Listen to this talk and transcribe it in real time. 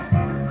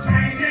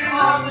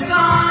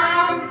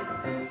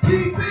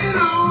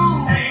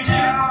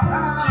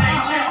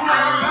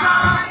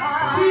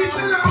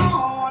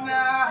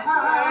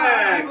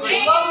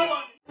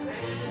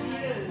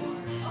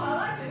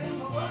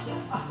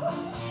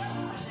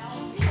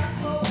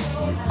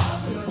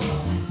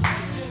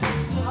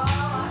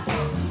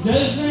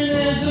Desmond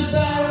has a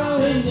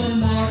barrel in the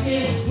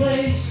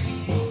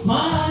marketplace.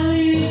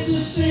 Molly used to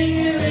sing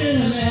her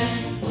in a man.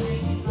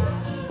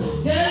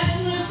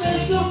 Desmond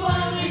says to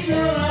Molly,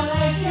 girl, I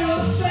like your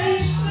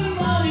face. And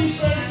Molly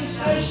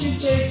says as she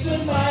takes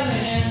him by the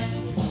hand.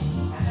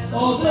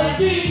 Oh,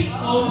 Blackie,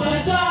 oh,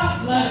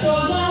 Blackie, life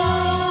goes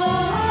on.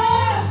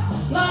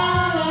 La,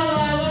 la,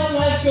 la, la,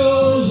 life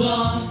goes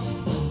on.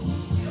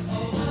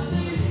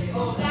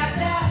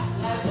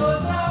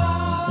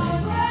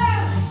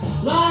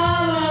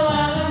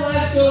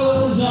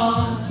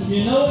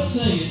 You know it,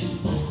 sing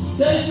it.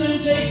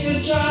 Desmond takes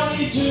a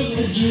Charlie to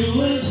the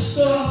jeweler's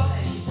store,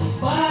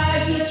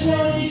 buys a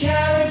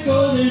 20-carat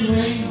golden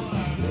ring,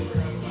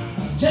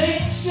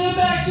 takes her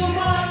back to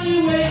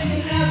Molly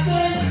waiting at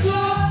the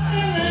door,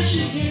 and then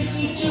she gives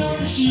it to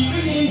her, she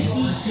begins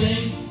to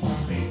sing.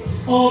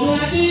 Oh,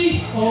 Blackie,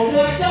 oh,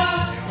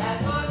 Blackie,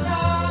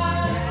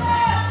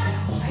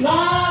 la,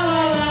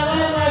 la, la,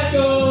 la, life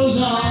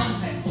goes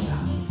on.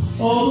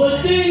 Oh,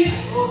 Blackie,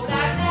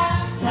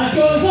 life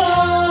goes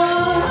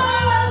on.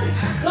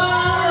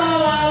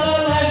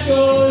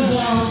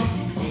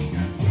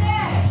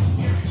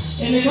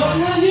 In a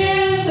couple of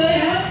years they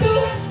have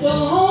built the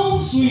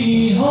home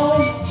sweet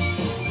home,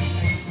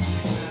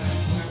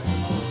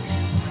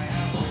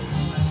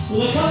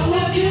 with a couple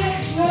of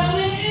kids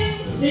running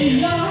in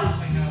the yard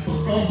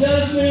of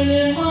Desmond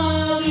and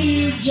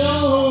Molly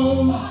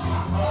Jones.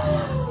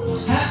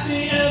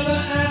 Happy ever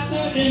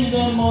after in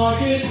the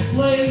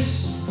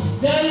marketplace.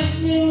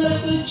 Desmond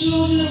let the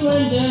children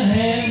lend a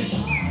hand.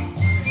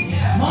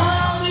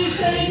 Molly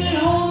stays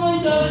at home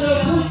and does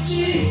her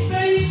pretty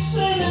face,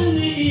 and in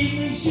the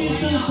evening she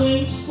still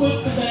sings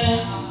with the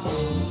band.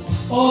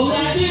 Oh,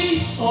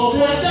 Blackie, oh,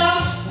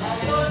 Blackie,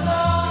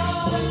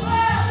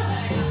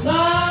 la, la,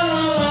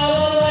 la,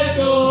 la, life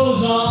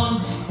goes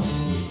on.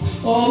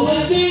 Oh,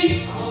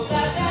 Blackie,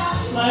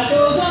 life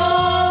goes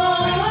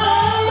on.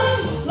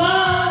 La,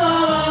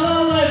 la, la,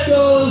 la, life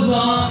goes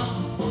on.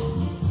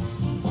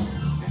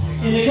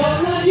 In a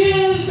couple of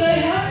years they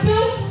have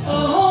built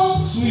a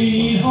home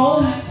sweet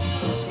home,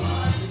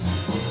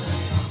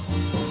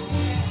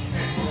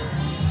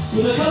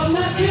 with a couple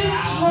of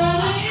kids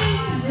running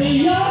in the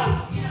yard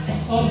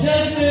of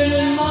Desmond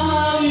and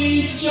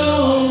Molly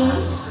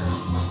Jones.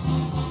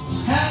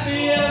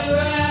 Happy ever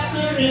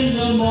after in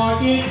the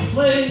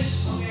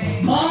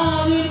marketplace.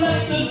 Molly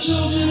let the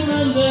children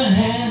lend a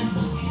hand.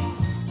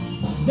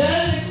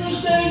 Desmond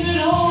stays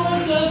at home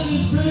and does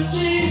his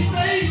pretty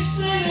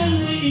face, and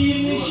in the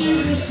evening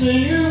she's a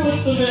singer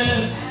with the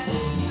band.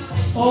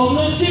 Oh,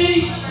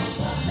 Blackie,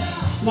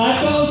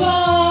 life goes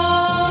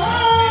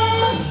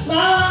on.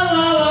 La,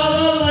 la, la,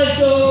 la, life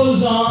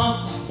goes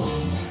on.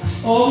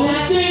 Oh,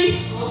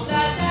 Blackie,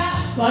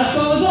 life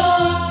goes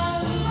on.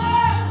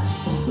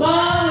 La,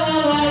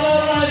 la, la,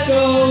 la, life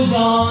goes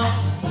on.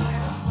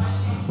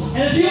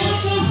 And if you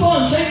want some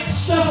fun, take the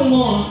stuff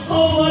along.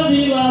 Oh,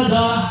 Blackie, la,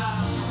 la.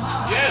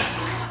 Yes.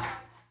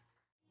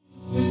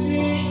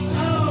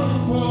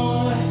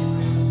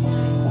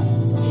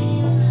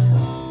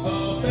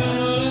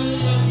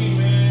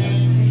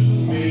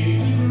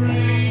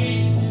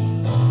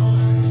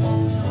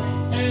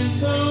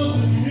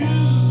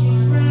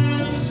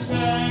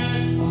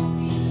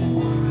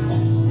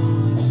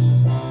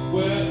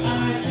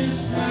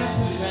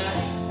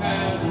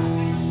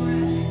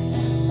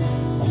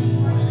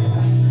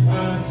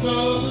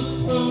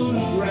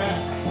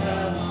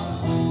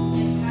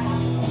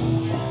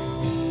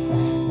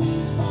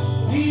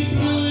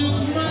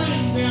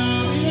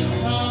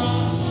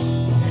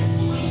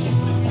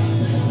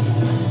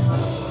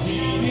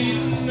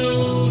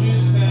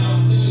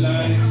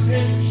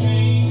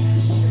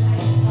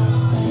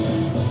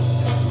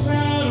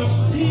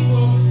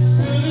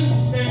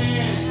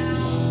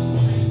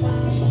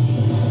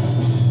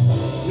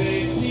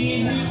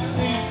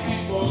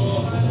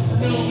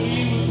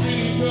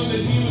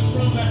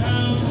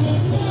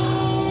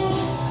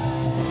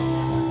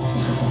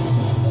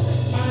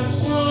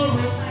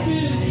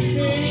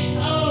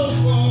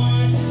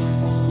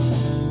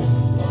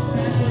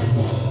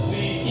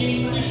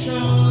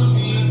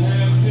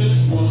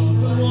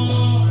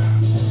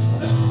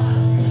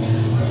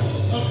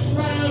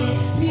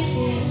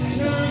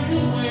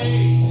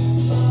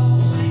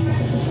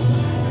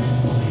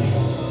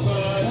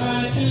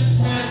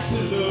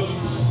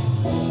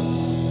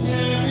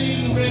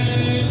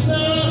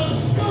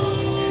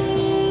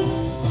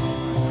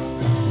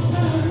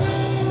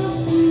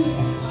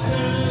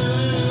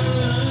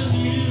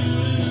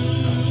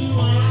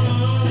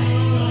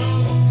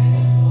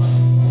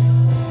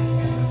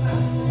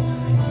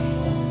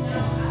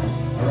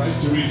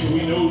 Teresa,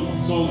 we know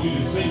songs you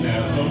can sing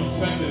now, so I'm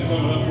expecting it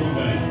coming up one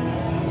day.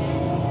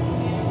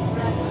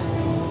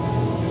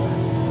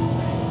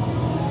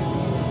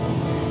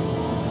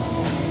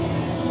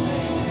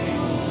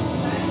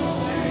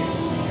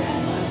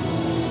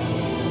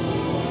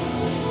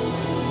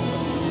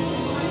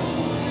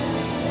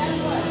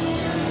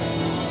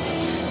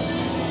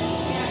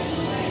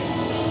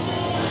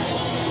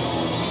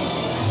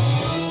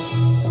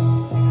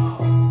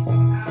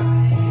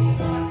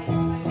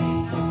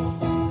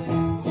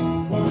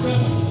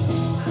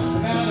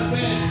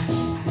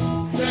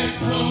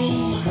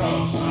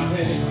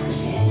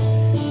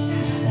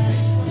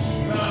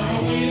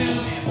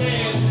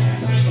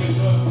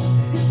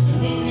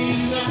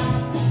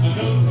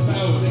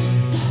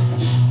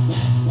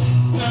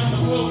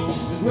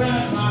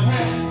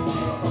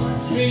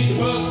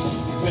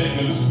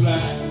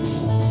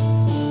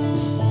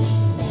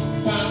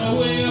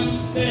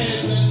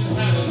 dancing and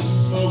had a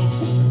smoke.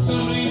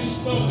 Somebody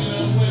spoke and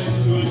I went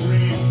into a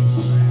dream.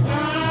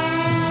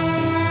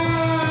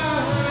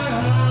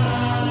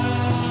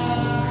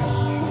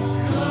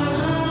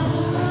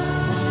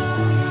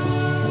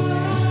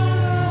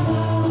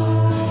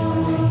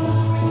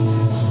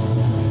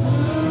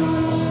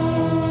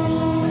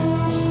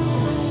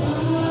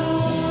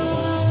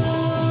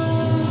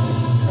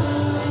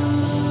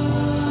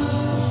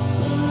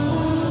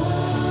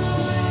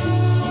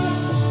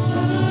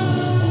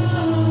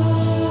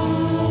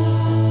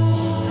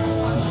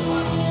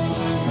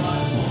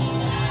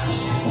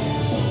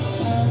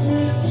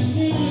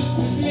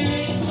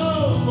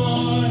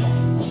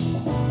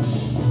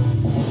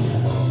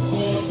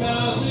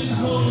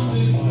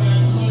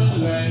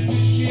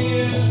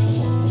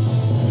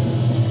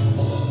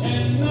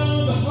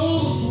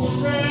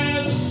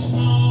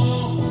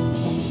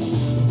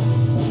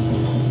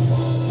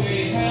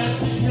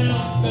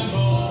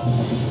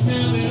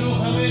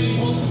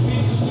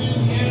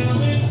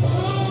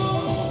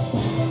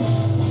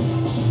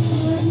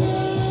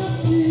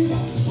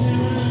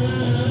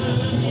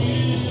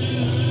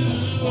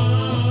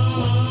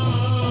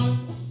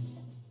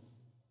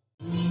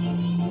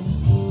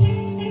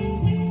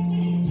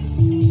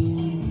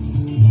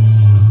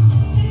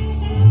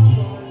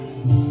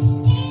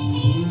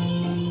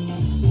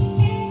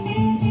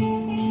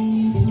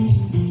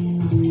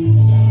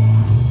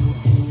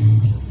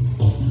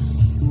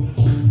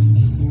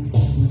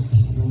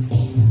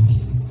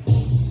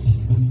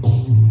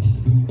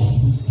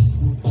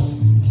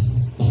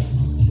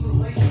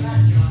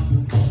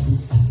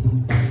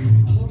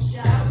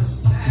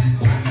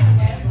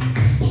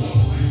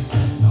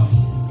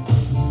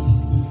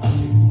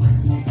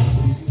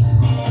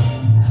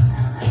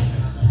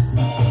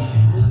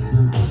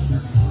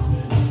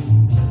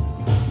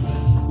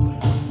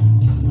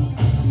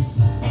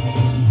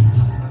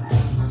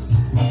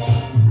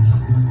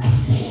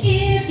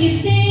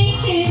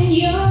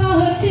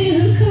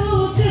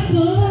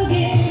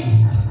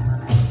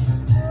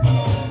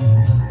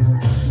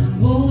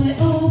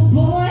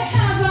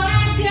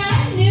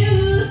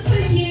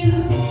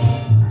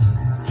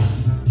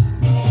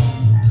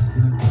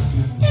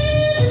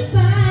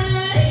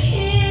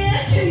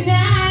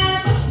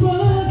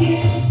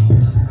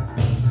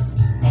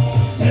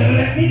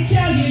 Let me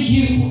tell you,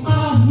 you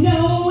are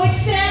no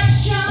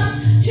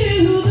exception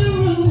to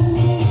the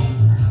rule.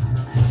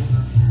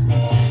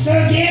 So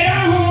get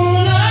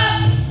on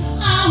up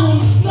on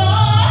the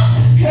floor,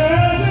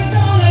 'cause we're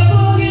gonna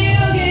boogie,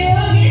 oogie,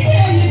 oogie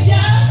till you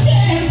just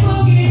can't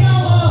boogie no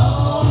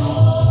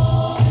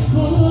more.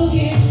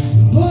 Boogie,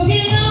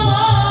 boogie no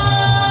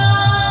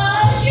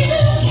more. You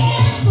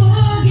can't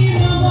boogie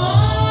no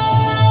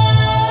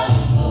more.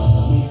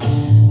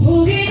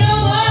 Boogie no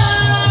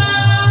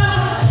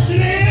more.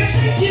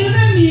 Listen to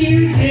the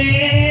music.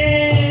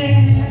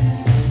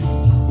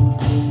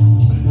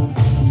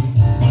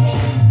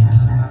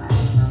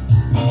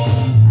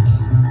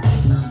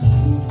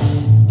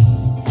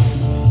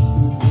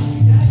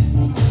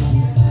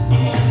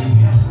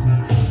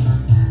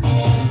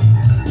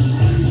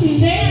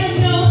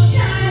 There's no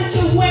time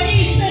to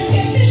waste. Let's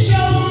get the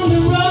show on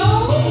the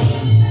road.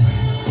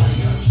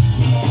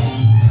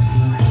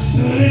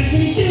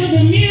 Listen to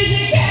the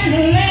music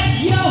and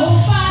let your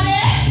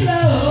body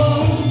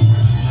flow.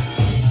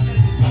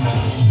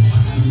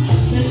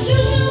 The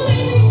sooner we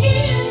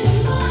begin, the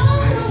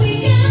more we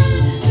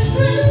got to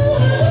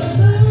prove.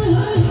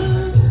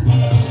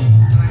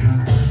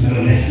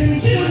 Listen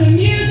to the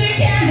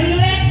music and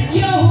let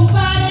your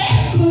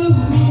body move.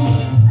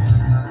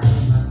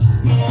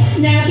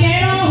 Now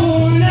get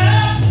on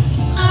up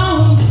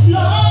on the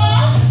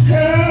floor,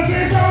 'cause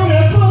we're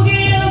gonna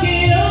boogie,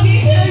 oogie, oogie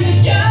till you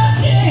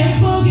just can't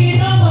boogie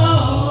no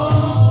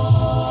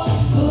more.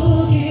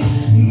 Boogie,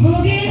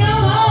 boogie no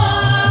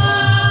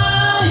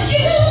more.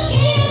 You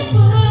can't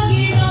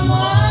boogie no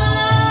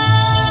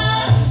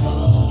more.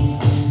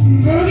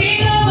 Boogie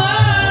no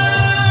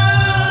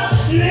more.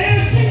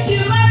 Listen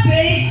to my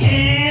bass,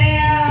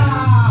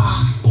 yeah.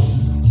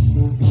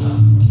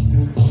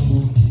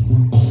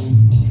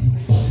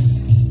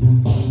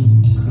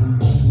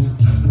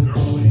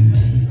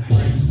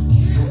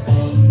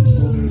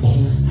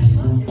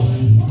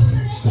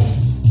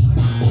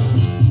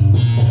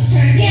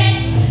 Get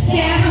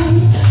down,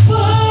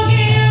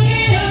 boogie,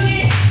 oogie,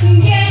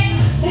 oogie. Get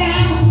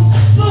down,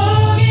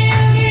 boogie,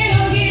 oogie,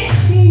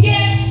 oogie.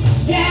 Get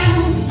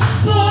down,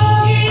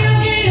 boogie,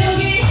 oogie,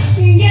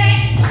 oogie.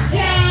 Get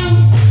down.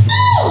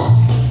 Ooh!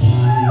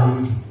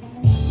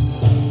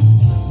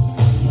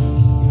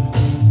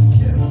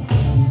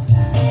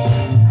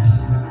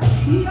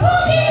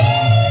 Boogie!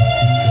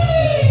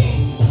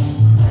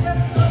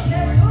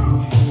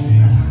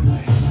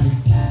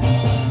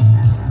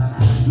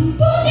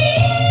 Boogie!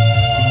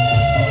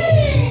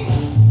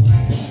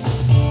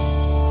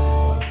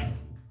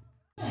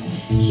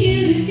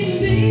 Cute as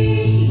can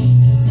be.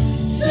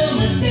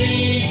 Summer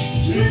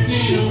days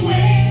drifting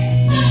away.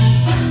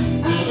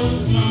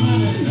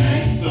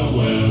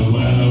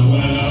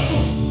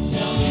 Well.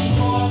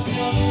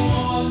 Tell me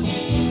more,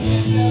 get you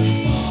better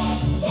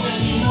far.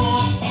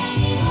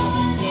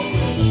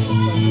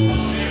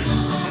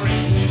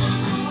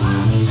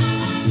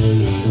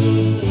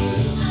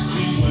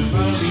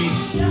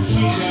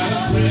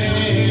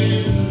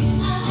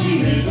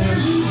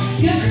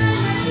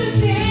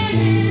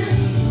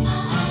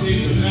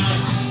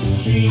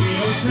 between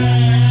your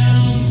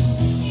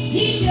crowns.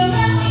 He showed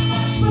up,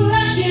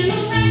 splashing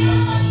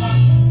around.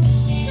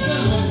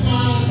 Summer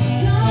fun,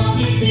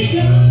 Something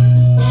bigger.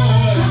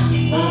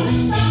 On the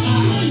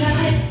summer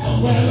night.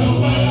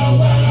 Well, well,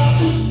 well.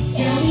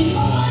 Tell me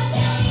more,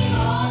 tell me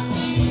more.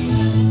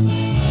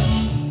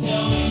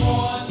 Tell me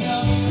more,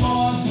 tell me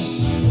more.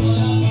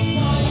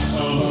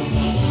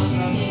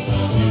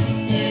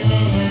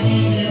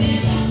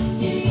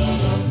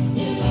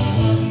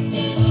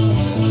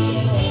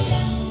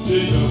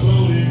 There's a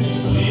boat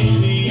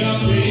in the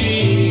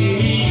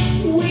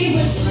update. We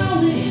were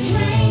slowly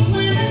drinking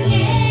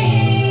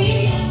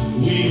lemonade.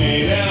 We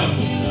made out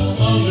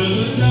under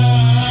the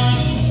dark.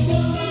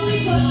 We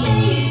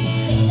played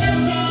until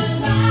the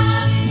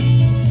night.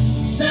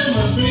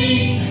 Summer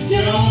free,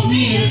 Don't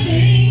mean a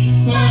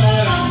thing, but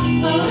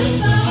on the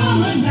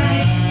summer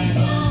night.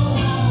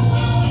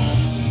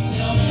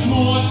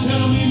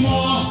 tell me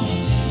more.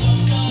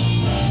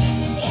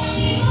 Tell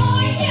me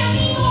more, tell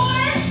me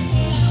more.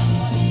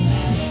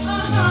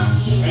 I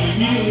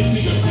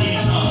immediately think of me,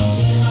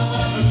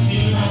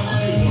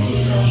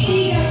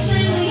 He got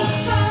friendly,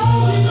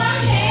 holding my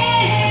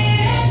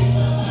hand.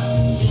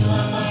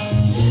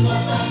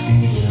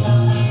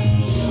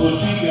 Well,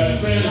 she got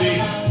friendly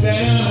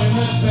down in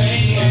the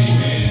sand.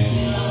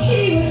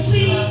 He was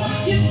sweet,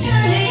 just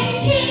turning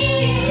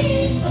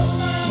keys.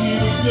 He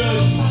was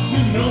good,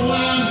 you know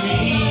what I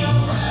mean.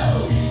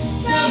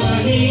 Summer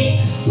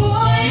heat, boy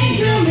and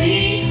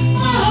girlie,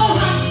 oh,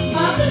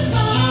 hot the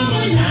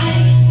summer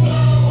night.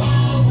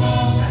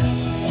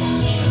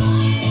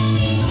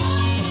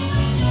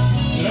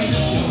 Did I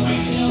just get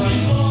my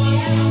strike?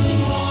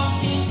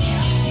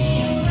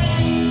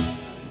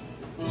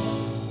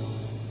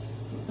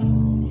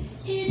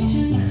 It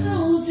turned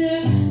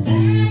colder,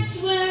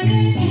 that's where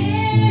it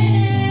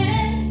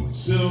ends.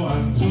 So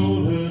I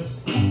told her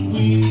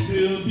we'd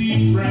still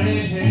be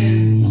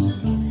friends.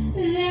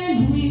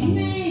 Then we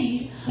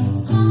made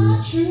our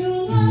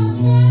true love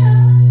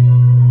vows.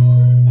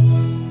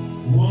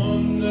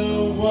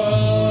 Wonder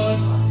what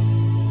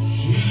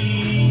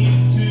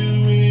she's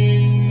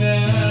doing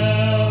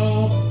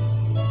now.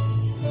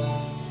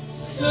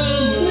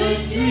 Summer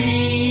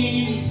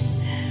dreams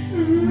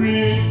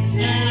ripped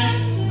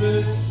at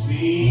the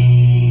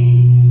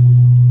seams.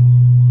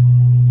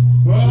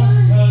 But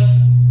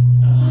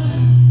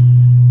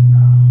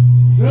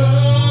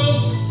the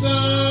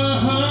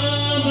summer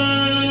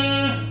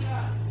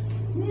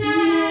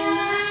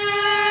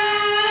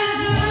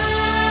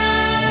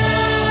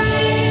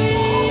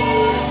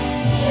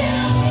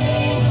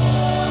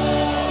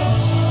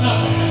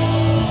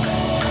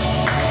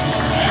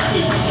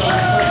actually took off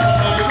the first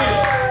time to get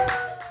it.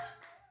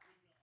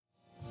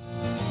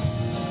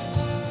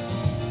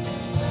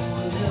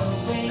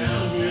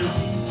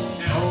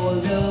 All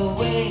the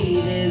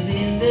waiters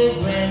in the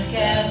Grand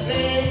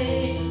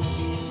Cafe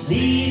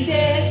leave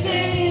their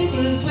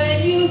tables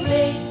when you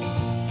blink.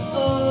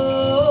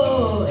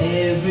 Oh,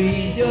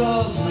 every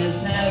dog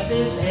must have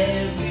this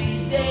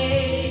every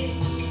day.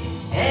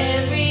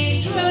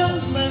 Every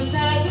drunk must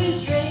have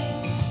his drink.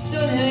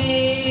 Don't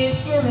wait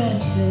for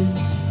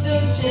answers.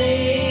 Don't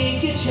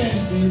take your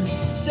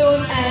chances.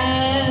 Don't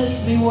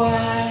ask me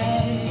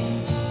why.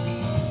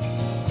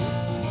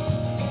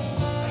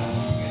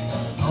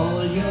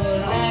 All your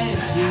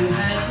life you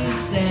had to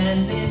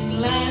stand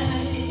in line.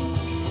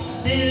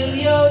 Still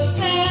you're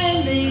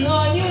standing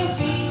on your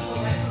feet.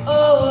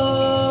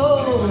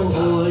 Oh,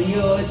 all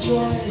your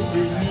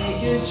choices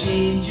make you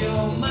change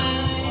your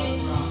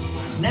mind.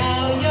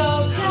 Now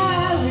your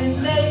talent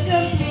is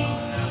complete.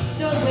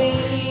 Don't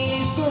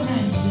wait for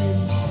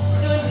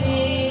answers. Don't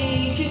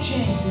take your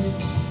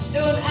chances.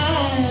 Don't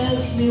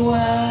ask me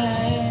why.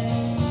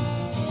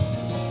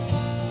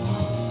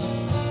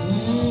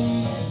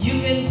 You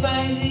can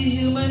find the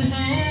human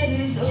hand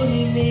is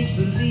only make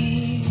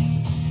believe.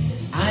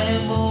 I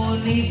am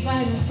only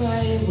fighting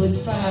fire with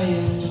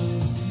fire.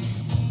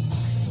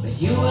 But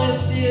you are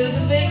still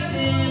the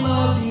victim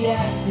of the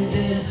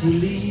accident to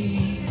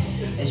leave.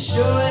 As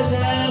sure as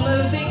I'm a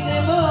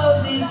victim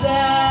of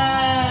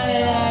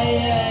desire.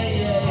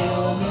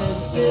 Oh,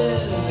 Miss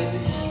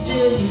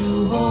till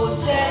you hold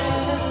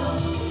down.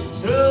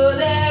 Throw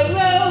their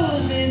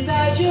roses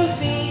at your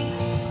feet.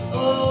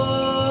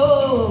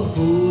 Oh,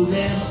 fool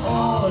them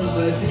all,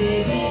 but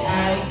baby,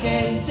 I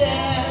can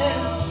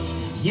tell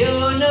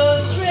you're no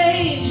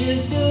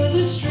strangers to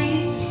the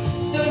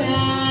streets. Don't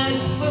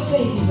ask for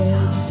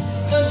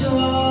favors, don't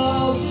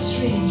talk to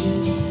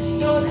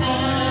strangers, don't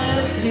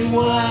ask me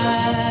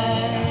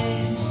why.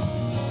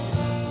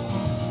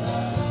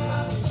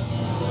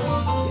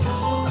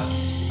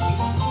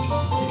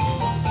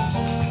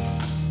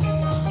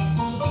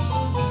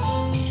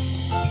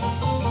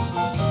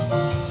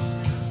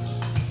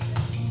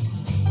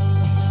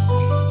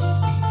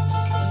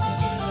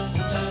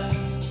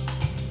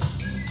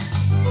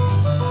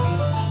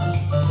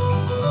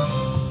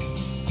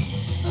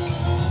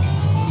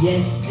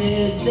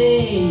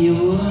 Yesterday you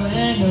were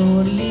an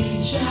only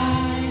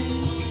child.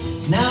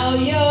 Now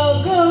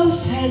your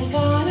ghost has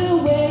gone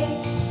away.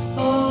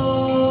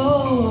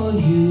 Oh,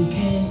 you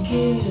can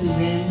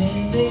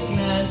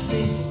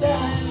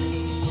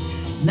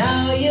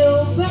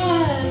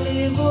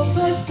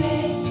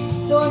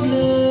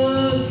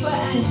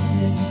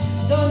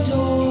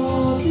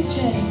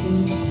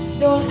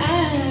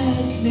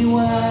ask me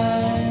why.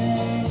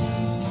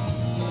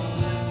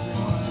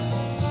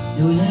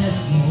 Don't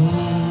ask me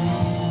why.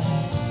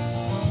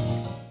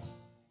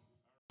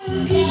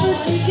 Keep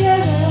us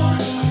together.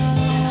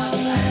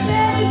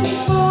 Said it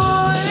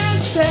before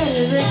and said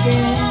it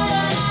again.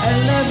 Our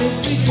love is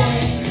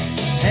began.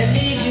 I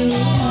need you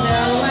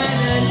now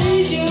and I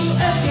need you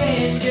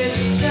again.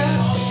 Just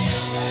stop,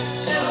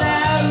 'cause I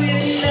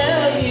really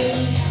love you.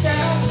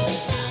 Stop.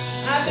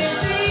 I've been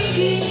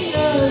thinking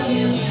of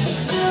you.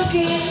 Look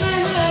in my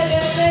heart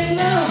and make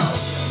love.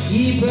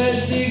 Keep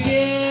us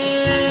together.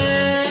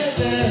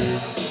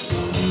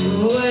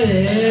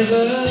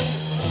 Whatever.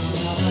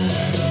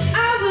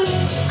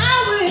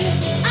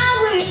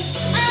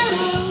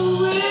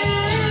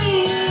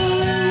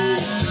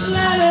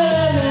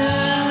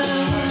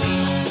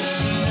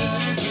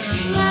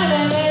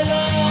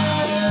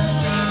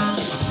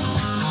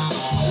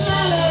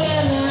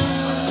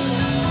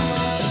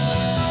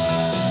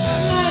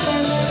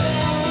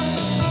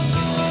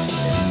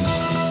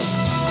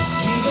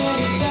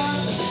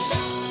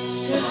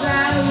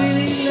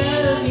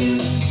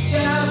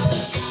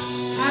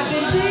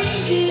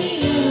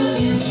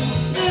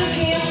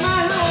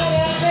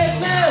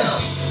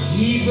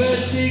 Keep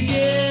us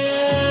together,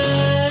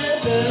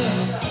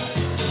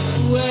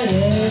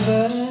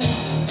 whatever.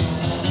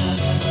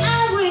 I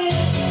will,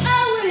 I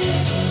will,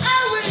 I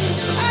will,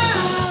 I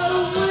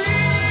will.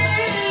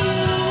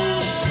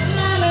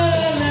 La la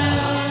la la.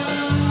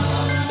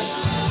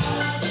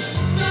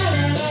 La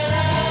la la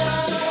la.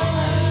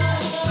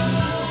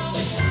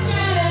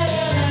 La la la la. La la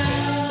la la.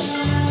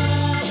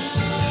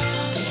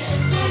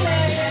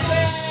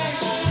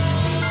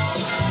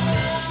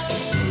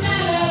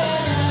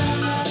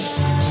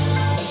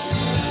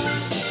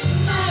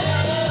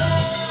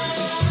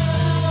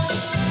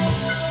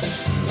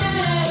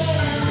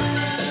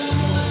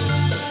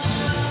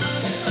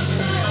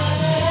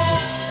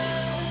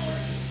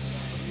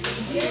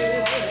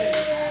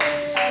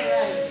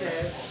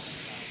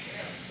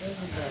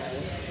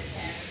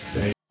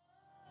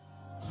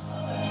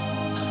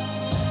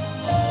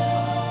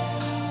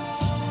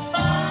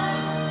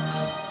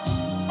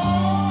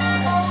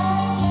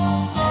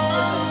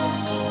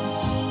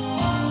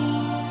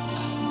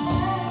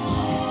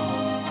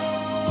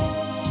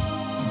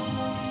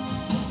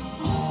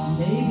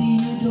 Maybe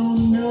you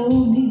don't know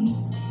me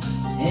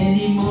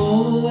any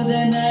more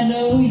than I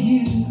know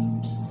you,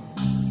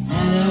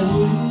 and I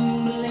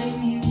wouldn't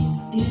blame you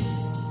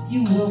if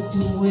you walked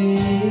away.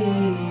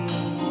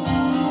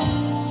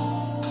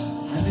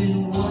 I've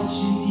been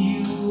watching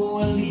you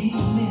all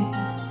evening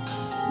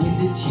with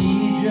the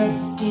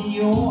teardrops in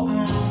your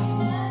eyes,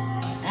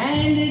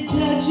 and it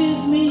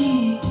touches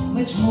me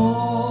much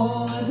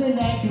more than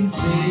I can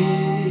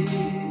say.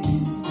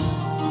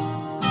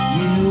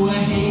 You know I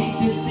hate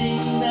to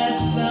think that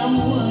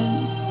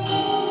someone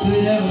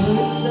could have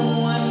hurt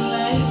someone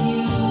like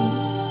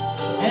you,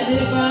 and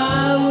if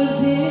I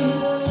was him,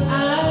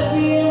 I'd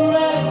be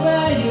right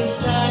by your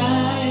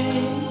side.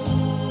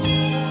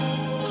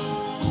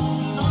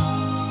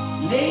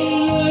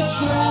 Lay your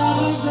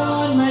troubles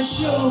on my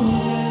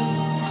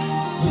shoulders,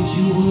 put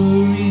your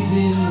worries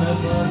in my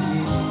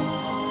pocket,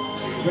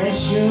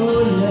 press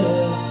your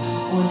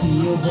love onto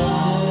your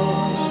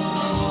body.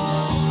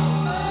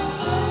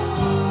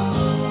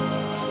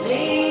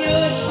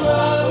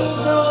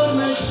 On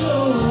my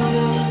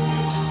shoulders,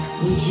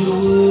 put your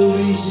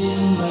worries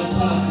in my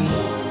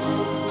pocket,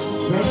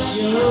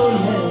 press your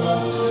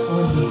love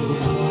on your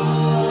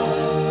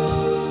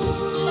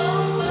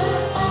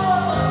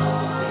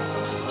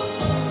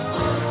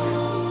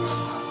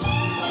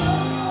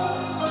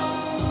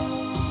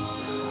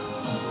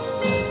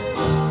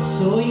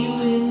Saw you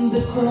in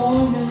the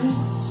corner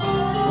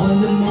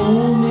on the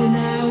moment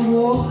I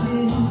walked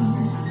in.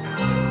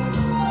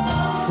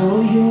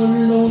 Saw your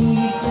lonely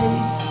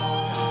face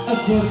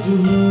across the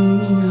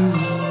room.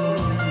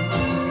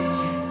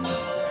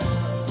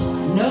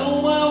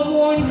 No, I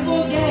won't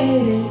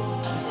forget it,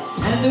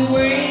 and the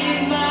way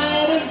it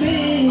might have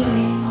been.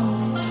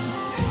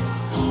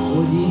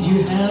 Or did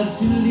you have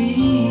to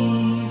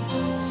leave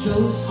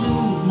so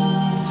soon?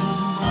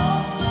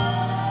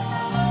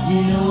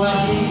 You know I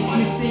hate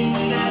to think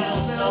that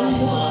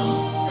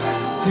someone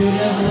could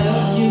have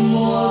loved you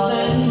more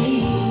than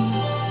me,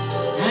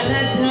 and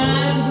at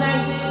times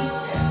like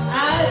this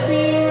I'd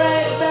be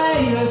right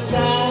by your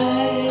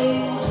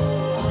side.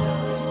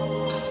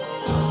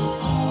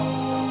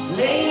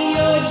 Lay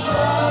your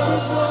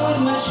troubles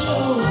on my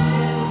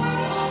shoulder,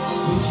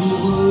 put your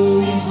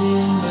worries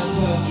in my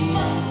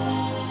pocket,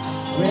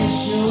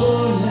 press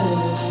your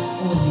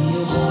love on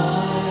your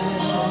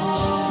mind.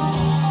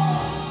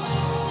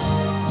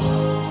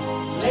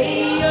 Lay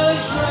your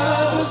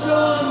troubles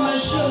on my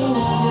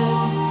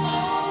shoulder,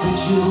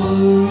 put your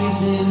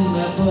worries in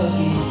my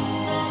pocket,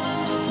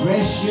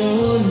 press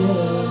your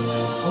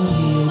love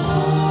on your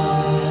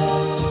heart.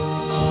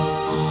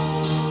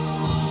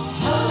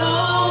 How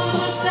long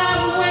must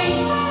I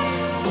wait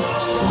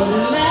for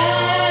the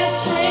last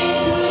train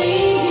to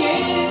leave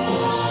here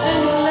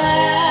and the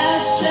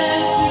last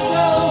chance to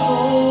go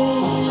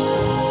home?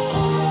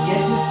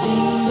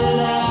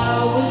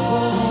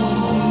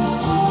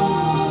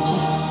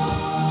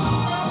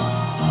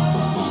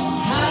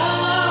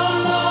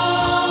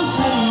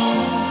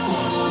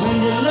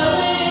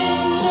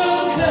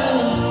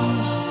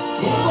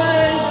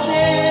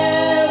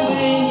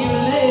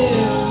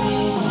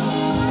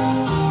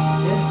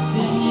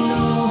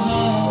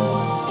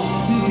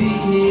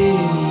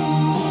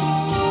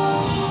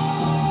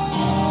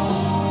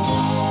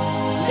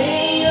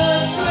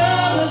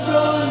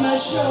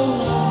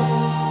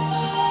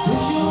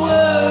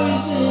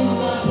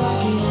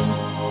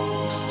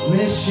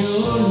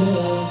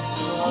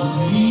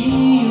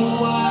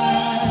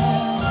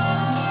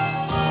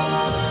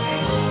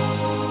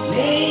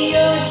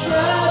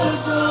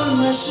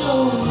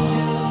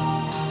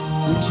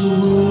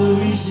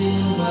 worries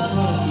in my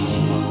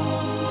pocket.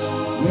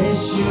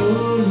 Rest your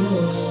head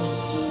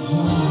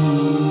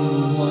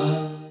on while.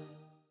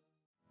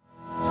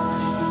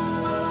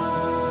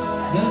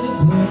 Gonna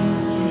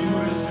put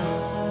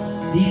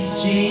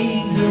these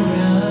chains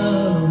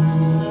around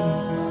me.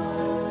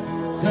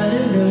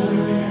 Gonna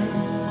learn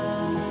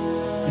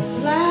to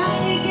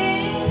fly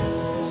again.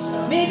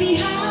 Maybe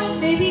hard,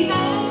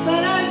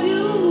 but I'll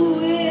do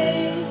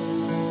it.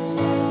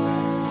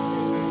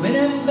 When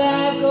I'm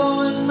back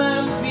on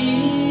my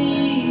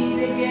feet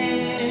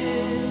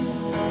again.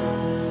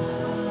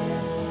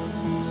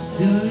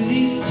 Soon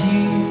these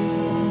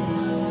tears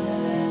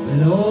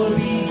will all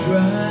be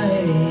dry.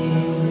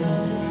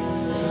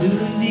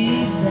 Soon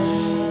these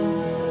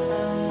eyes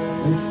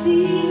will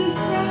see the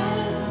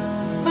sun.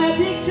 Might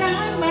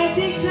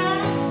take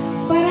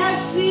time, but I'll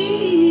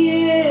see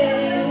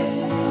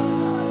it.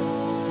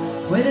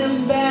 When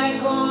I'm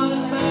back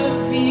on my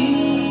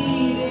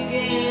feet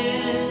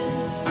again.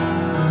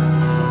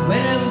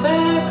 When I'm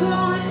back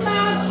on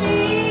my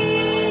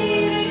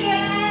feet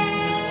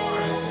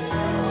again.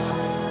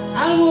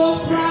 I'll walk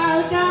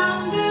proud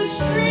down the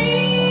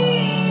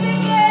street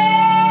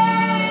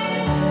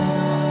again.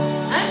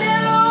 And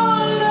they'll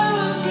all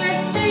look at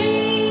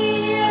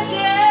me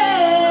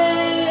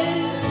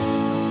again.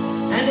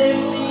 And they'll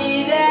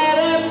see that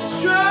I'm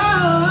strong.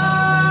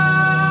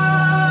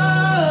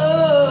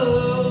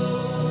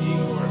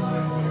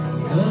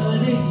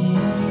 Gonna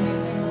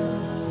hear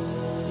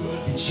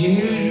the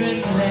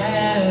children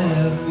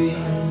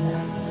laughing.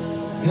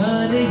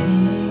 Gonna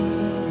hear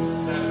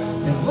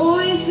the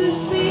voices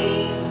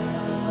sing.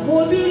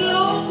 Won't be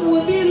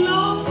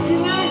long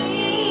till I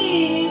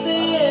hear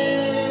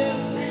them.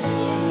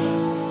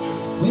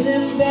 When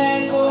I'm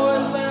back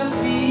on my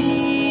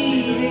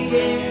feet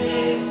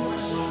again.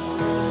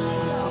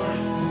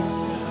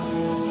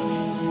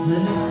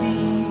 Gonna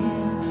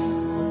feel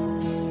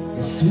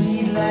the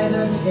sweet light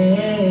of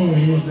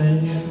heaven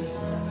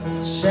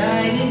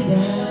shining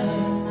down.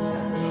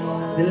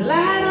 The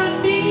light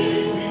on me.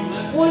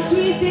 One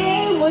sweet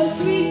day,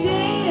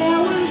 I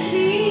will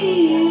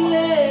feel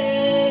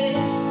it.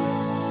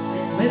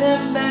 When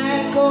I'm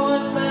back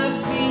on my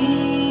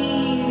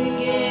feet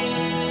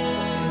again.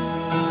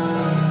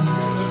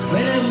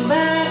 When I'm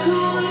back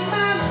on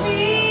my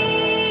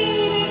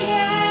feet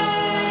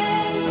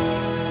again.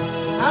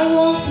 I'll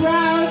walk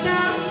proud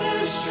down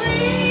the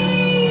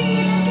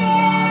street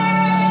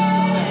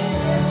again.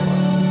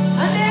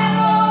 And they'll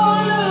all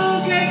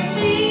look at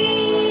me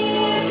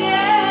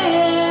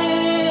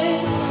again.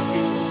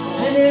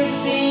 And they'll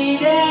see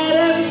that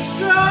I'm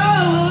strong.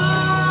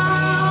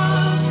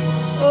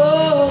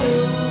 Oh,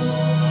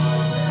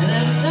 and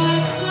I'm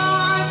not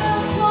gonna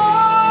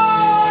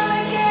fall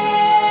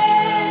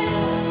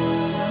again.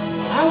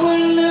 I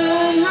will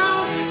learn how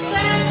to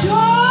stand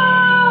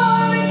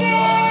tall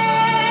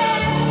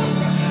again.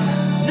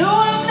 No,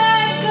 I'm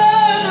not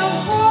gonna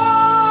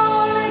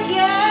fall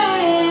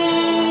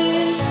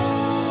again.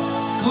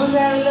 'Cause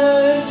I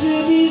learned to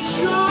be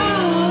strong.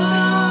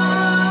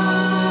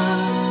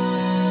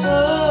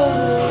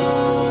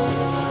 Oh,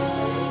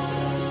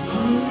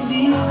 soon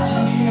these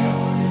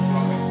tears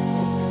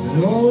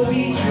will all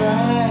be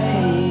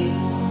dry.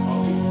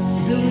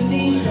 Soon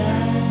these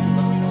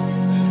eyes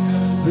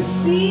will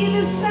see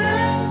the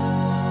sun.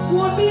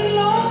 Won't be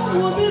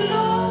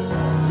long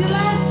till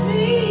I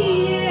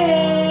see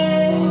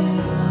it.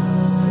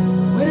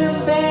 When I'm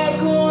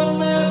back on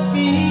my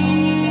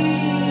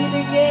feet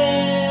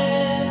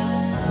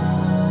again.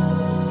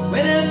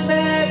 When I'm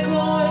back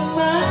on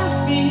my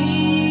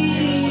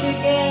feet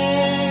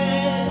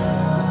again.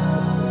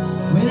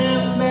 When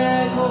I'm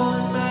back on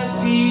my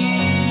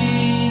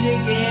feet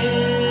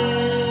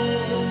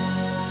again.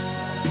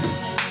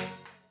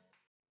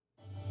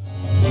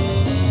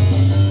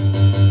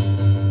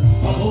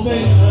 Oh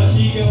baby, let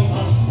me go.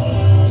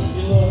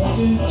 Your love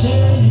is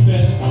teddy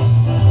bear.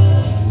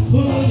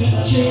 Put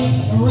a chain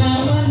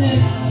around my neck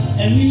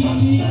and meet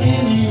me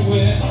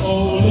anywhere.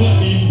 Oh,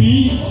 let me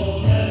be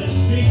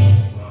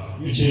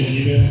your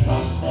teddy bear.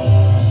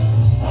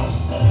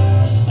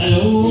 I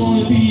don't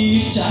wanna be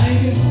a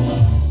tiger,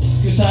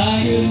 'cause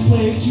tigers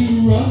play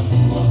too rough.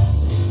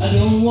 I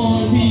don't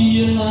wanna be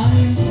a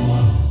lion,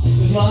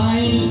 'cause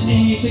lions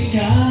ain't the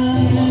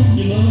kind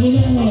you love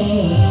enough.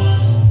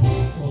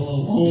 Well, I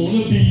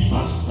wanna be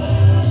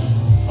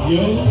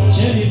your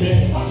teddy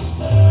bear.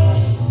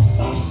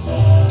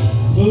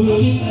 Put a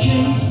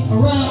chain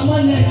around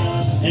my neck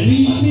and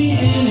lead me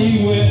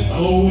anywhere.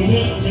 Oh,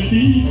 let me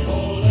be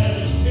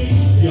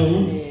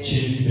your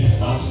teddy bear.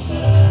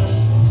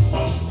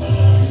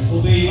 Oh,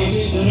 baby,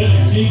 let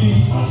me be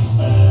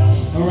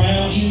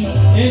around you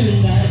every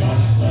night.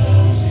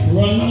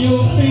 Run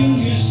your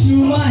fingers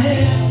through my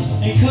hair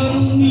and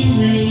cuddle me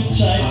real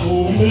tight.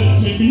 Oh,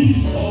 let me be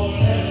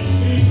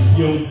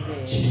your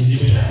teddy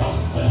bear.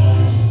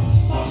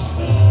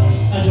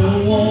 I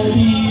don't want to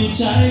be a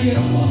tiger,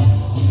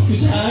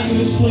 'cause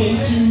tigers play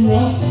too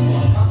rough.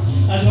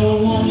 I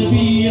don't want to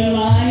be a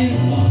lion,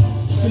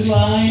 'cause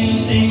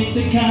lions ain't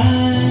the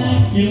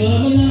kind you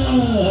love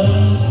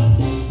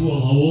enough.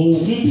 Well, I wanna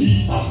be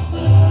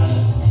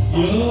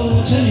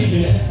your teddy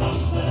bear.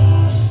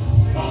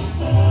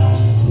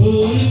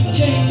 Put a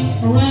chain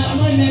around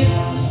my neck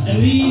and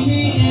leave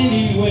me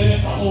anywhere.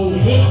 Oh,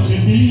 let me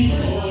be,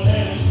 oh,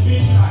 let me be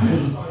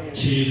your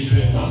teddy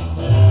bear.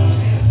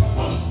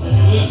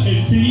 Let me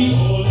be,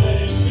 oh,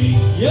 let me be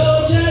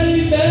your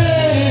teddy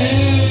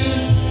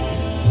bear.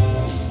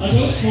 I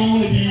just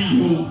wanna be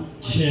your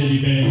teddy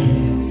bear.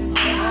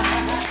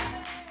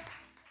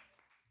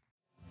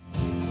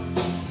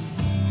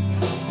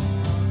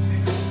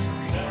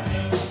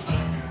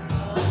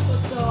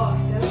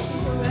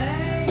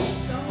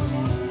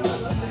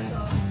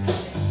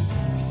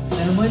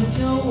 Someone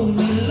told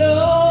me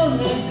long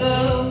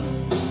ago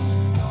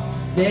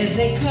there's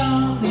a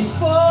calm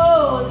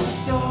before the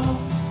storm.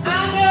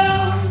 I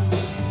know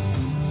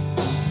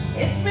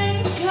it's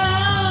been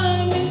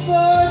coming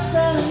for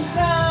some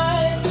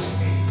time.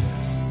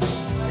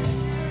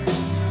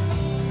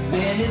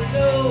 When it's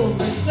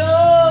over,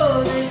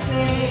 so they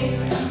say,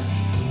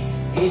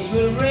 it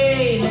will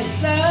rain a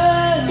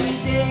sunny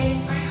day.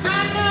 I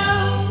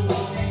know,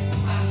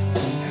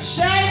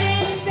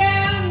 shining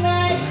down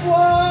like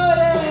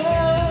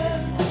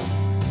water.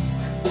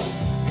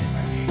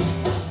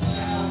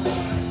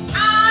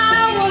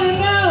 I wanna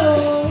know,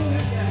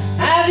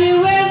 have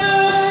you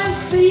ever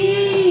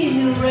seen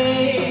the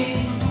rain?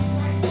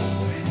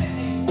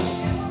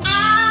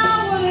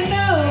 I wanna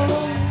know,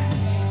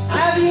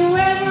 have you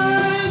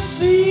ever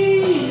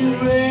seen the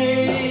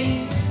rain?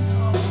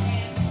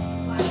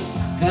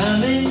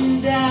 Coming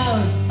down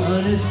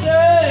on a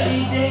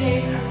sunny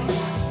day.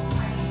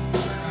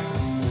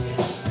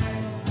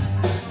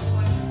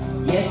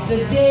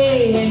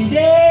 Yesterday and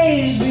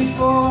days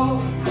before,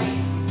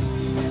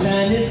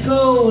 sun is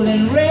cold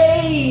and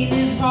rain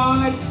is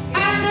hard.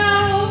 I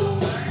know,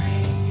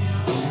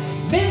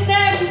 been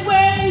that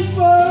way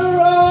for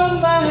all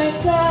my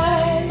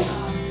time.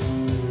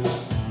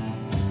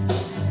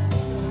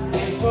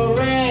 And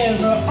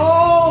forever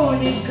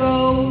on it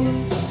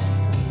goes,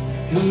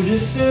 through the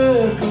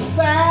circle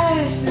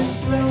fast and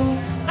slow.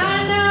 I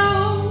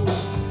know,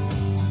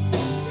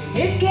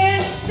 it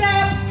can't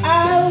stop,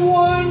 I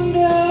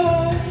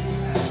wonder.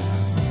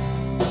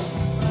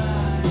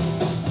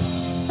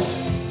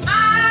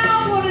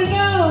 I wanna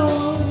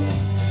know,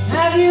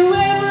 have you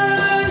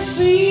ever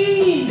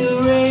seen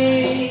the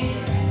rain?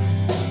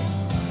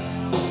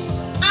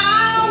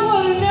 I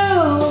wanna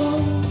know,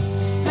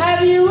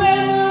 have you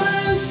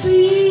ever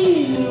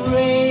seen the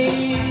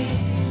rain?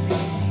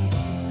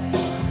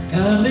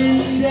 Coming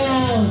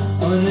down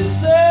on a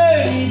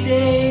sunny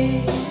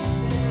day.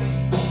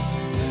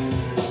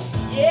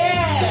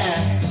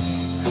 Yeah,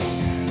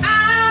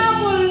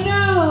 I wanna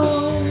know,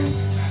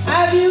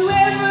 have you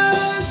ever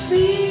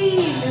seen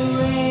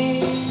the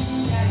rain?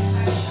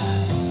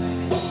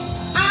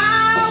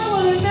 I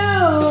wanna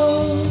know,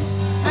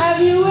 have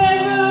you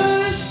ever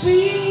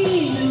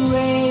seen the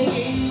rain?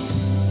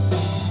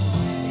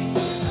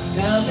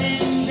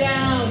 Coming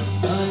down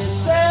on a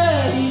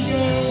sunny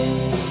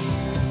day.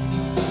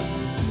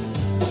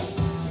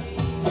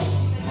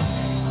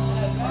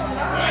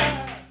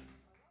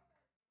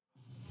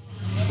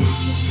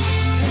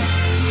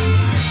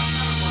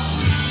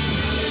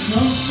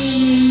 Something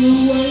in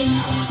the way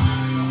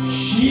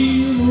she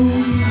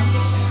moves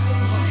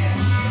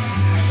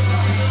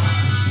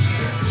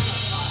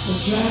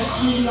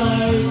attracts me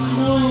like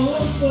no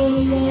other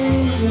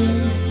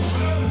lover.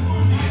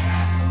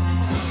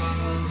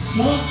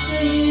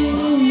 Something in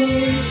the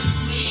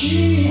way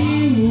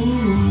she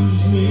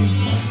moves me.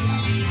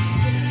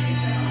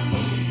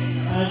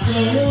 I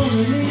don't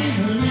wanna leave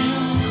her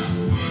now.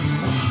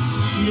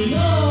 You know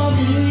I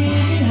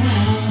believe in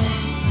how.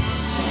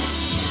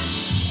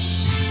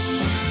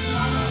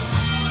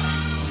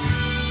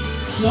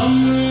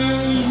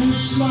 Somewhere in her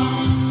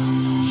smile,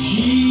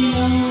 she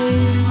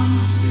knows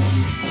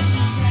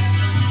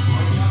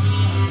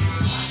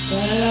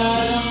that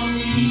I don't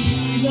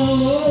need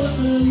no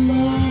other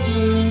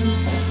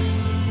lover.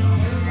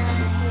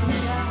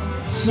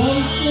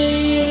 Something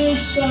in her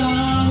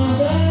style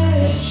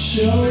that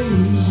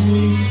shows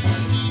me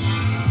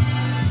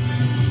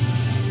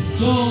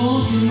don't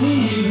want to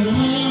leave her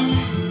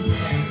now.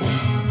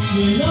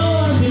 You know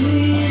I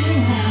believe in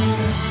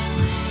how.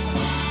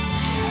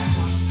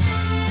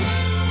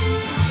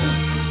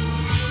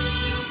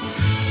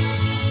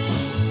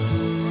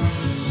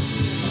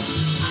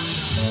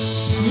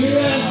 You're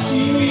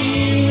asking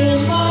me where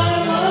my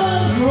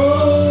love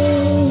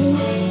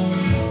grows.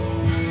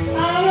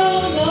 I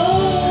don't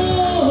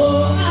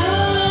know,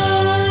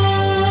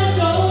 I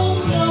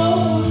don't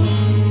know.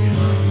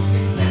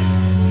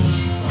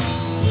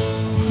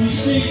 You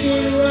stick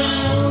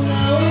around,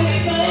 now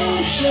it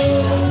may show.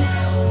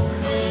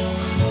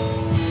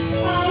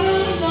 I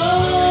don't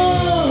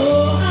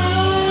know,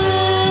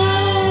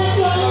 I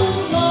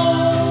don't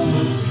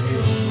know.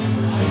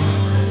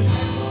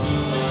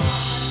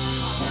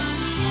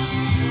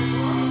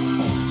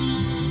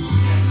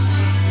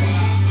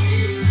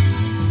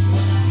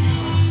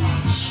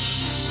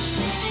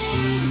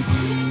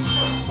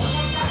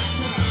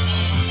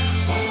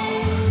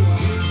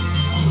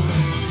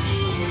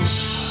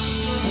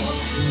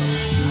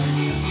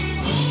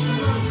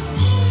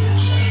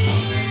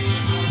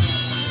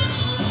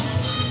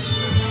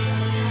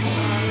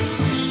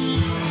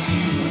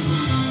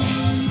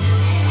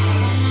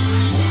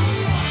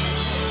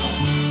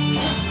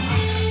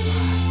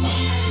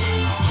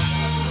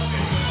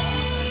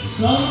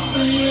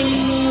 Something in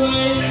the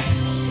way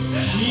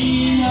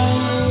she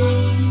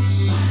knows,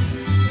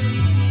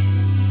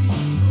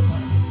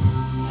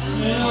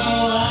 and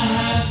all I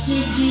have to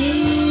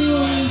do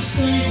is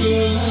think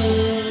of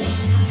her.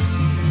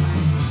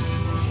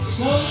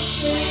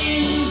 Something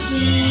in the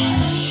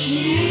things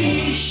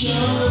she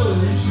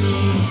shows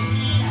me.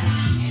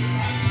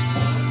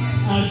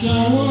 I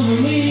don't want to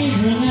leave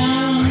her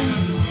now.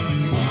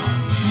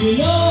 You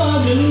know I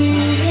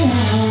believe in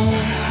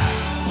how.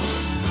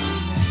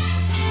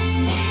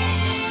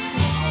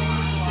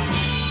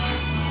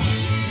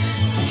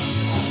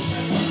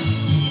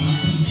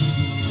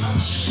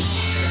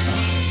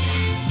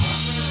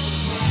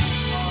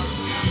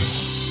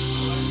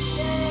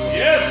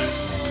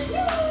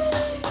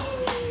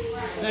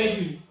 Thank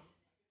you.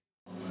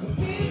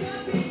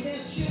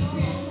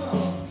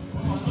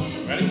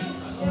 Ready?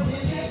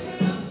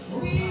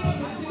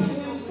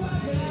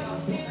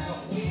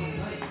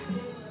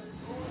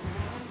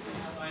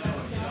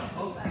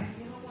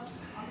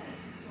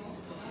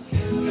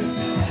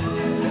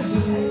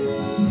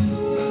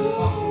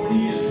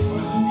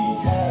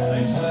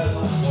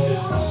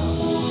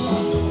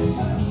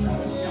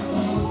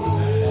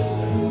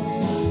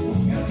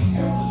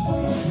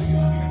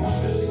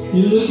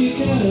 You looking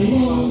kinda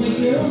lonely,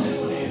 girl.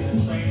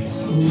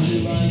 Would you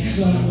like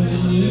someone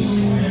new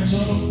to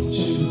talk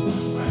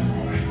to?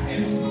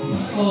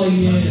 Oh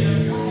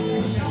yeah,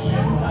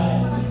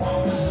 alright.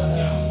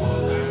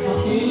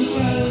 I'm feeling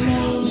kinda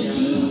lonely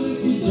too,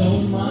 if you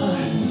don't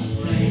mind.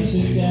 Can you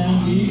sit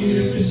down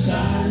here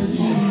beside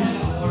you?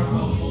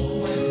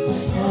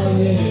 Oh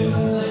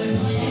yeah,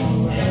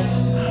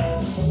 alright.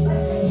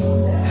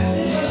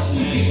 Yes,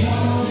 you can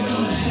come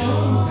too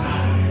strong.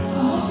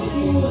 I hope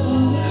you will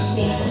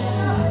understand.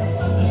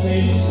 I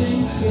say these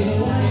things 'cause I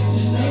like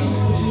to know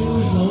if you're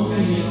as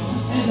lonely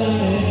as I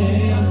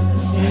am.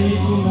 And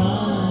if you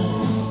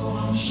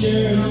mind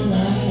sharing a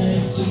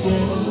night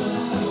together,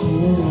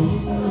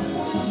 oh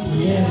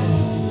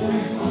yeah,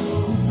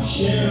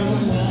 sharing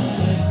a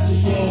night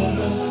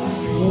together,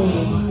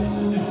 oh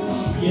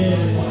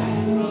yeah,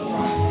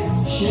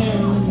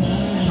 sharing a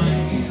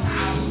night.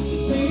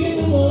 Bring in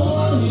the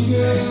morning,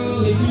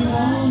 girl, if you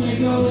wanna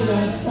go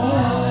that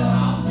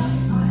far.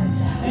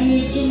 And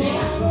if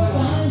tomorrow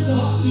finds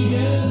us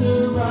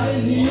together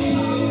right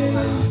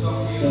here,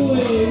 the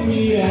way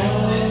we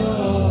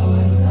are,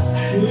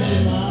 would you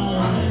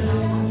mind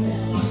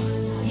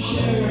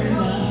sharing a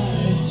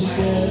night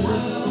together?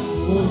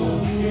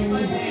 Oh,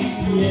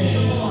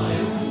 yeah,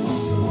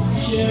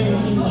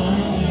 sharing a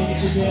night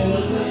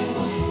together.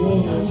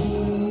 Oh,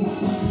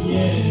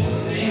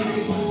 yeah,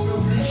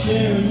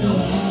 sharing a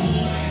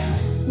night.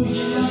 Would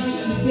you like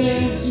to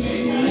dance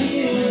with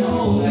me and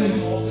hold me?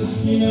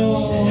 You know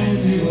I want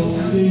to be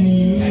holding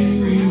you.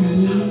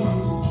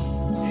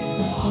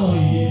 Oh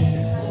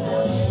yeah,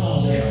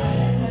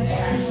 alright.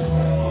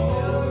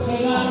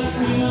 But I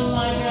feel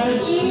like I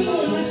do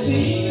when I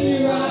see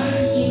you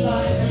right. You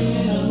like me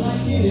and I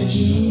like it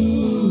too.